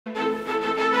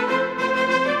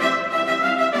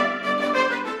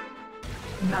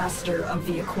master of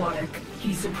the aquatic.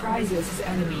 He surprises his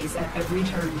enemies at every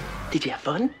turn. Did you have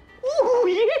fun? Ooh,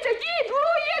 yes I did!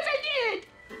 Oh, yes I did!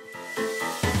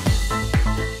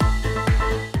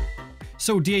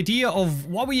 So the idea of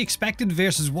what we expected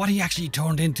versus what he actually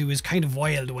turned into is kind of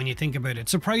wild when you think about it.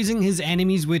 Surprising his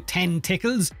enemies with 10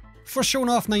 tickles. First shown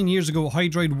off 9 years ago,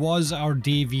 Hydroid was our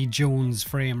Davy Jones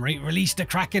frame, right? Release the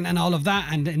Kraken and all of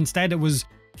that, and instead it was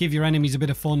give your enemies a bit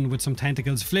of fun with some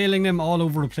tentacles, flailing them all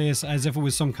over the place as if it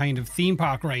was some kind of theme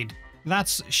park ride.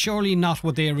 That's surely not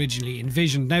what they originally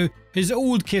envisioned. Now, his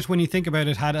old kit, when you think about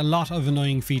it, had a lot of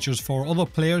annoying features for other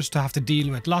players to have to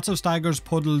deal with. Lots of staggers,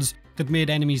 puddles that made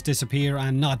enemies disappear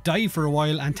and not die for a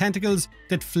while, and tentacles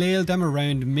that flailed them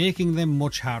around, making them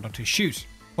much harder to shoot.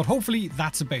 But hopefully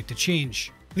that's about to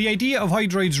change. The idea of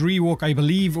Hydroid's rework, I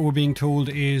believe we're being told,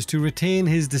 is to retain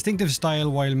his distinctive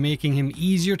style while making him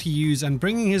easier to use and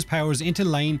bringing his powers into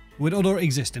line with other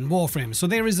existing Warframes. So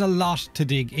there is a lot to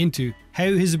dig into. How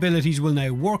his abilities will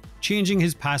now work, changing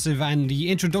his passive, and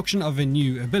the introduction of a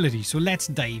new ability. So let's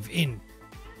dive in.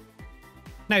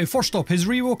 Now, first up, his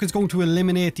rework is going to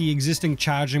eliminate the existing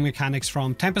charging mechanics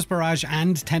from Tempest Barrage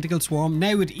and Tentacle Swarm.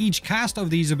 Now, with each cast of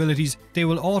these abilities, they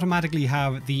will automatically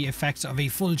have the effects of a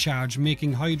full charge,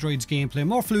 making Hydroid's gameplay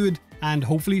more fluid and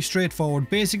hopefully straightforward,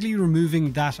 basically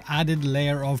removing that added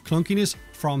layer of clunkiness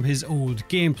from his old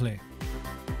gameplay.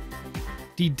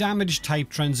 The damage type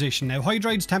transition. Now,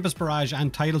 Hydroid's Tempest Barrage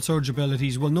and Tidal Surge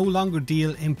abilities will no longer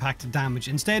deal impact damage.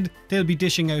 Instead, they'll be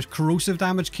dishing out corrosive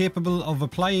damage, capable of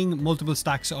applying multiple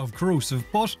stacks of corrosive,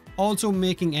 but also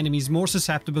making enemies more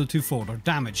susceptible to further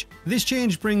damage. This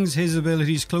change brings his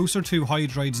abilities closer to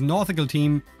Hydroid's Nautical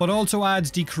team, but also adds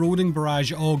the Corroding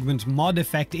Barrage Augment mod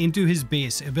effect into his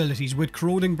base abilities, with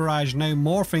Corroding Barrage now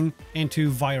morphing into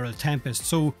Viral Tempest,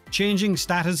 so changing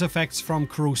status effects from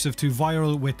corrosive to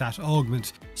viral with that augment.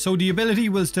 So the ability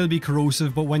will still be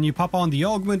corrosive, but when you pop on the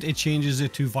augment, it changes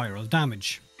it to viral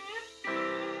damage.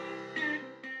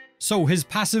 So his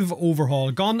passive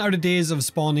overhaul. Gone are the days of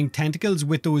spawning tentacles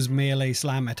with those melee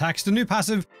slam attacks. The new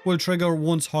passive will trigger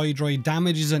once Hydroid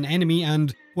damages an enemy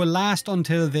and will last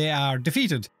until they are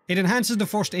defeated. It enhances the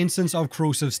first instance of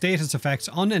corrosive status effects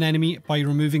on an enemy by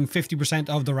removing 50%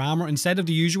 of their armor instead of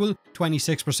the usual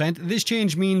 26%. This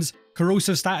change means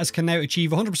corrosive status can now achieve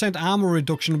 100% armor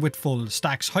reduction with full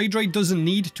stacks. Hydroid doesn't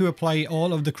need to apply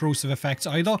all of the corrosive effects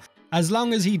either. As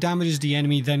long as he damages the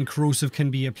enemy, then corrosive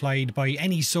can be applied by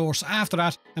any source after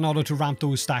that in order to ramp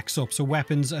those stacks up, so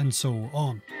weapons and so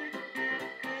on.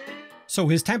 So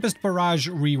his Tempest Barrage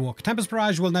rework. Tempest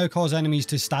Barrage will now cause enemies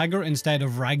to stagger instead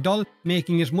of ragdoll,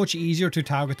 making it much easier to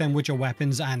target them with your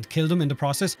weapons and kill them in the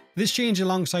process. This change,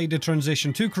 alongside the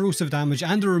transition to corrosive damage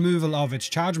and the removal of its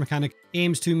charge mechanic,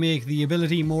 aims to make the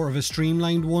ability more of a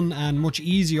streamlined one and much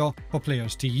easier for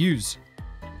players to use.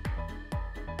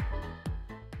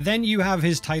 Then you have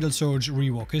his Tidal Surge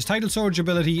rework. His Tidal Surge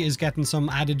ability is getting some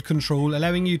added control,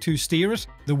 allowing you to steer it,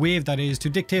 the wave that is,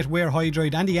 to dictate where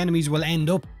Hydroid and the enemies will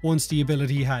end up once the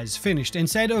ability has finished.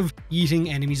 Instead of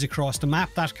yeeting enemies across the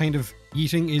map, that kind of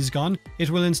yeeting is gone. It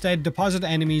will instead deposit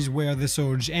enemies where the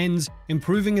surge ends,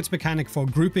 improving its mechanic for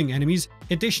grouping enemies.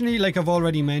 Additionally, like I've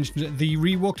already mentioned, the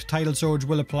reworked Tidal Surge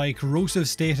will apply corrosive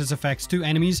status effects to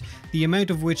enemies, the amount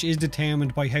of which is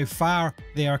determined by how far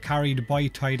they are carried by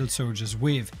Tidal Surge's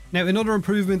wave. Now, another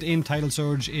improvement in Tidal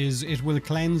Surge is it will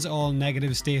cleanse all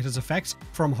negative status effects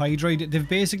from Hydroid. They've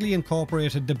basically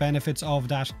incorporated the benefits of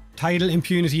that Tidal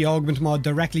Impunity Augment mod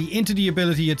directly into the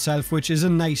ability itself, which is a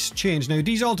nice change. Now,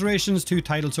 these alterations to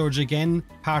Tidal Surge, again,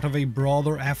 part of a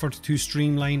broader effort to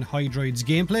streamline Hydroid's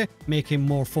gameplay, make him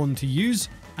more fun to use,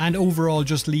 and overall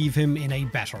just leave him in a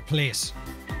better place.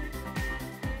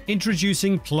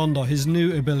 Introducing Plunder, his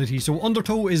new ability. So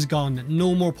Undertow is gone,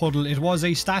 no more puddle. It was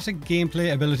a static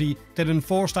gameplay ability that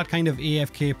enforced that kind of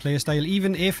AFK playstyle.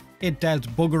 Even if it dealt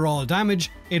bugger all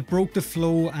damage, it broke the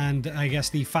flow and I guess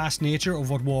the fast nature of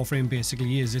what Warframe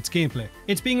basically is, its gameplay.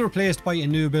 It's being replaced by a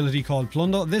new ability called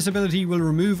Plunder. This ability will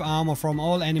remove armor from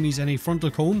all enemies in a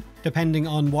frontal cone, depending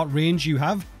on what range you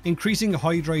have, increasing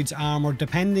Hydroid's armor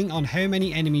depending on how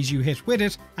many enemies you hit with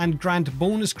it, and grant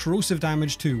bonus corrosive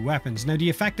damage to weapons. Now, the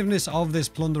effectiveness of this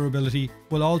Plunder ability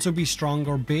will also be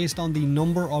stronger based on the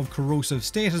number of corrosive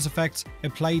status effects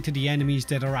applied to the enemies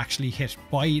that are actually hit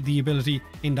by the ability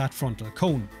in that frontal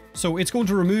cone. So it's going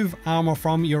to remove armor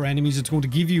from your enemies, it's going to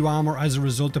give you armor as a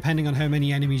result depending on how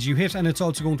many enemies you hit, and it's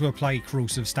also going to apply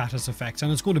corrosive status effects,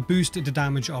 and it's going to boost the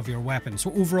damage of your weapon.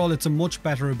 So overall it's a much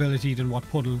better ability than what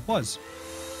Puddle was.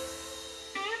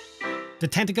 the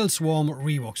Tentacle Swarm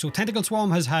Rework. So Tentacle Swarm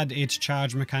has had its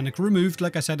charge mechanic removed,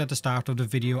 like I said at the start of the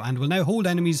video, and will now hold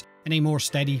enemies in a more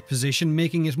steady position,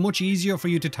 making it much easier for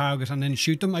you to target and then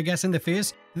shoot them, I guess, in the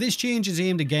face. This change is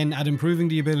aimed again at improving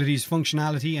the ability's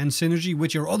functionality and synergy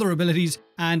with your other abilities,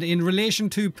 and in relation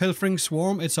to Pilfering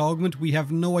Swarm, its augment, we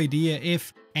have no idea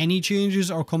if any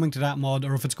changes are coming to that mod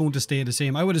or if it's going to stay the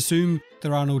same. I would assume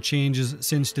there are no changes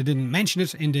since they didn't mention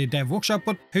it in the dev workshop,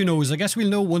 but who knows? I guess we'll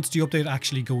know once the update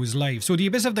actually goes live. So the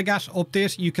Abyss of the Gat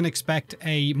update, you can expect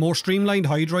a more streamlined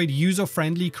Hydroid,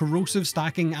 user-friendly, corrosive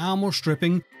stacking, armor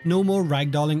stripping, no more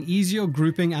ragdolling, easier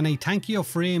grouping, and a tankier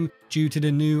frame due to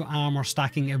the new armor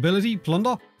stacking ability,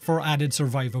 Plunder, for added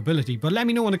survivability. But let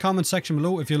me know in the comment section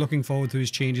below if you're looking forward to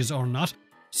his changes or not.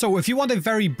 So if you want a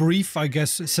very brief, I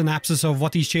guess, synopsis of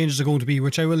what these changes are going to be,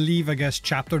 which I will leave, I guess,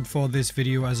 chaptered for this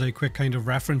video as a quick kind of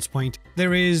reference point.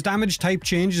 There is damage type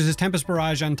changes. His Tempest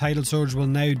Barrage and Tidal Surge will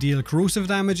now deal corrosive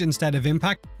damage instead of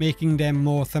impact, making them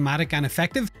more thematic and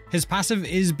effective. His passive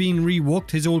is being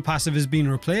reworked. His old passive is being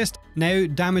replaced. Now,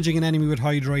 damaging an enemy with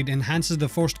Hydroid enhances the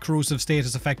first corrosive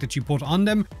status effect that you put on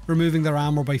them, removing their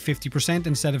armor by 50%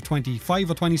 instead of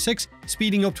 25 or 26,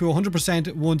 speeding up to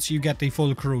 100% once you get the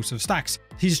full corrosive stacks.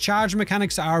 His charge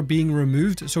mechanics are being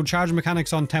removed, so charge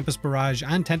mechanics on Tempest Barrage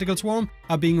and Tentacle Swarm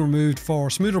are being removed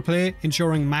for smoother play,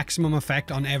 ensuring maximum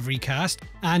effect on every cast,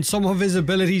 and some of his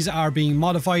abilities are being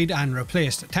modified and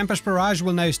replaced. Tempest Barrage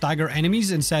will now stagger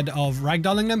enemies instead of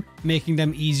ragdolling them, making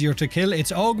them easier to kill.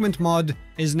 Its augment mod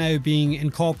is now being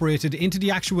incorporated into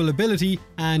the actual ability,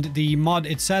 and the mod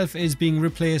itself is being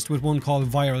replaced with one called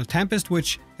Viral Tempest,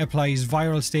 which applies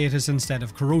viral status instead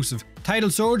of corrosive.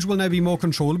 Tidal Surge will now be more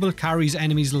controllable, carries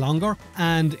enemies longer,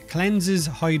 and cleanses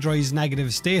Hydroid's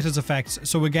negative status effects.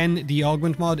 So again, the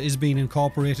augment mod is being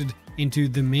incorporated into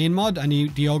the main mod, and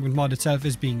the augment mod itself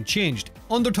is being changed.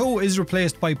 Undertow is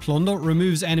replaced by Plunder,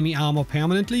 removes enemy armor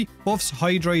permanently, buffs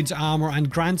Hydroid's armor, and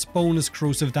grants bonus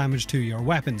corrosive damage to your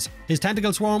weapons. His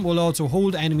Tentacle Swarm will also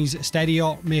hold enemies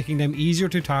steadier, making them easier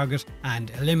to target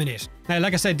and eliminate. Now,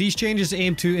 like I said, these changes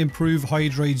aim to improve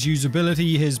Hydroid's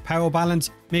usability, his power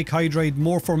balance, make Hydroid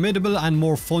more formidable and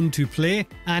more fun to play,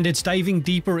 and it's diving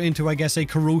deeper into, I guess, a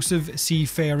corrosive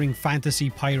seafaring fantasy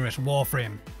pirate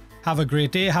Warframe. Have a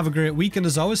great day, have a great week, and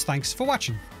as always, thanks for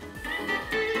watching.